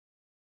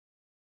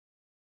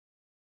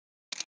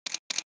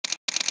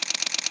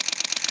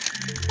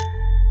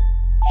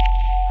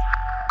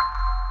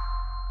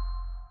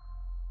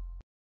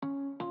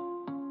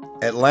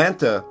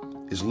Atlanta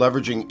is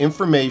leveraging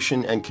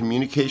information and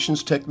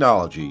communications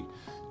technology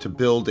to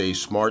build a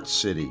smart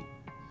city.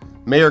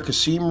 Mayor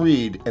Kasim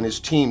Reed and his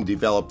team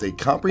developed a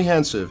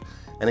comprehensive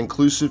and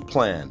inclusive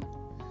plan.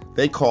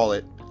 They call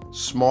it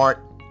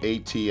Smart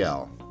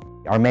ATL.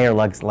 Our mayor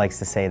likes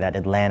to say that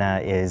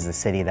Atlanta is a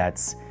city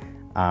that's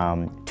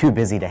too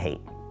busy to hate.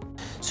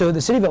 So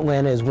the city of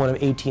Atlanta is one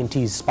of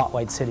AT&T's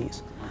spotlight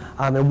cities.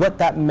 And what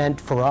that meant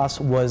for us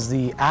was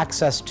the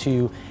access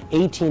to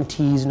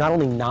AT&T's not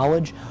only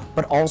knowledge,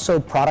 but also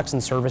products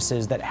and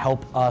services that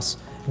help us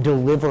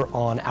deliver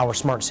on our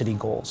smart city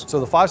goals. So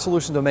the 5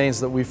 solution domains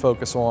that we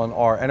focus on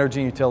are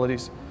energy and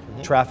utilities,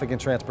 traffic and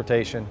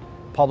transportation,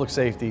 public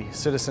safety,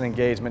 citizen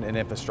engagement, and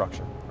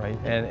infrastructure, right?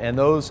 And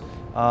those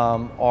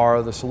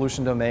are the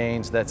solution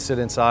domains that sit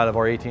inside of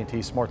our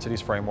AT&T Smart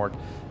Cities framework,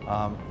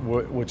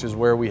 which is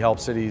where we help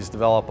cities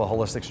develop a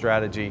holistic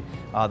strategy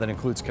that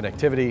includes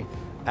connectivity,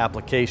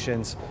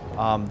 applications,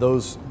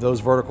 those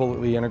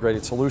vertically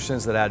integrated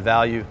solutions that add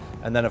value,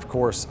 and then of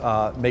course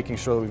making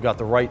sure that we've got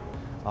the right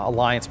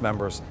alliance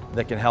members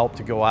that can help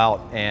to go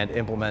out and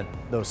implement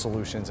those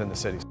solutions in the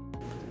cities.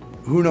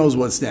 Who knows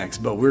what's next,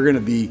 but we're going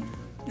to be,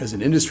 as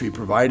an industry,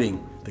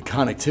 providing the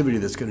connectivity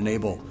that's going to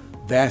enable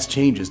vast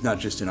changes, not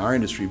just in our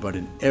industry, but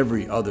in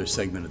every other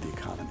segment of the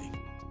economy.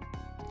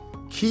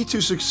 Key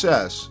to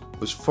success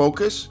was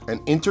focus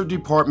and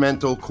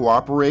interdepartmental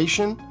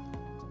cooperation,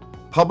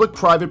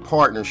 public-private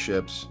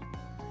partnerships,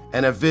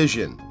 and a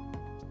vision.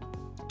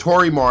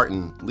 Torri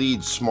Martin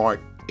leads Smart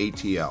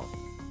ATL.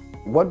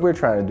 What we're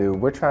trying to do,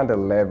 we're trying to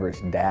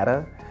leverage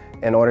data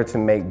in order to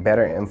make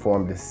better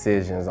informed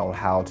decisions on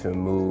how to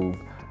move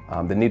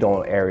the needle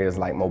on areas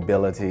like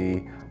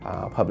mobility,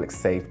 public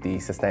safety,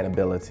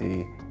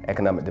 sustainability,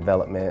 economic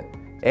development,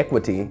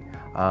 equity,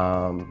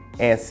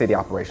 and city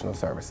operational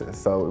services.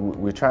 So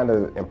we're trying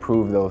to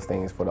improve those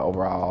things for the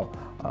overall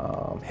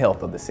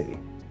health of the city.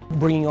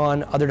 Bringing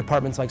on other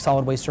departments like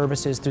solid waste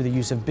services through the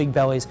use of big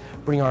bellies,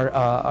 bringing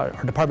our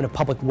Department of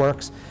Public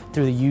Works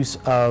through the use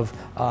of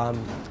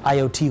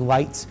IoT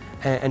lights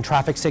and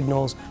traffic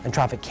signals and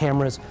traffic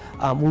cameras.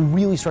 We're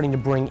really starting to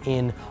bring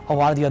in a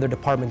lot of the other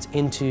departments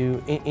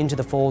into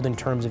the fold in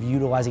terms of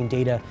utilizing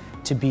data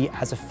to be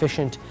as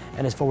efficient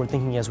and as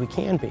forward-thinking as we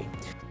can be.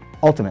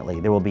 Ultimately,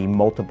 there will be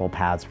multiple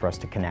paths for us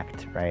to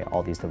connect, right,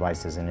 all these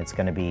devices, and it's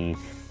going to be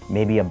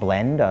maybe a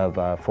blend of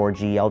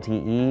 4G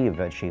LTE,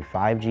 eventually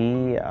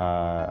 5G,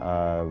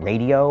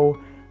 radio,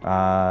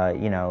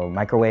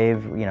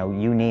 microwave,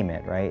 you name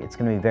it, right? It's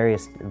going to be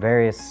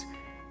various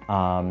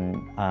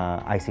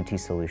ICT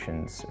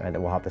solutions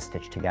that we'll have to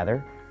stitch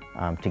together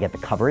to get the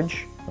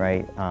coverage,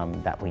 right,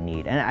 that we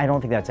need. And I don't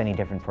think that's any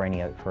different for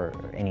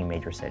any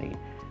major city.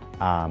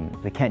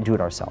 We can't do it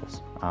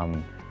ourselves.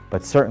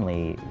 But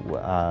certainly,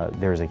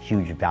 there's a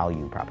huge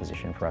value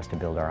proposition for us to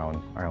build our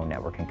own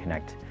network and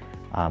connect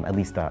at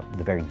least the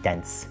very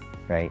dense,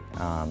 right,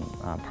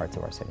 parts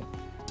of our city.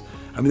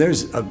 I mean,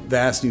 there's a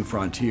vast new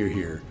frontier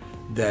here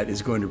that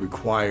is going to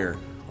require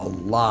a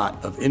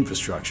lot of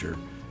infrastructure,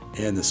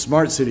 and the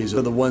smart cities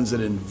are the ones that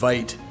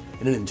invite,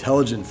 in an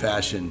intelligent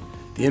fashion,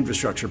 the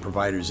infrastructure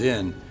providers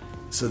in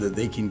so that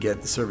they can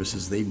get the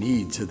services they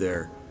need to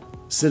their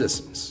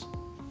citizens.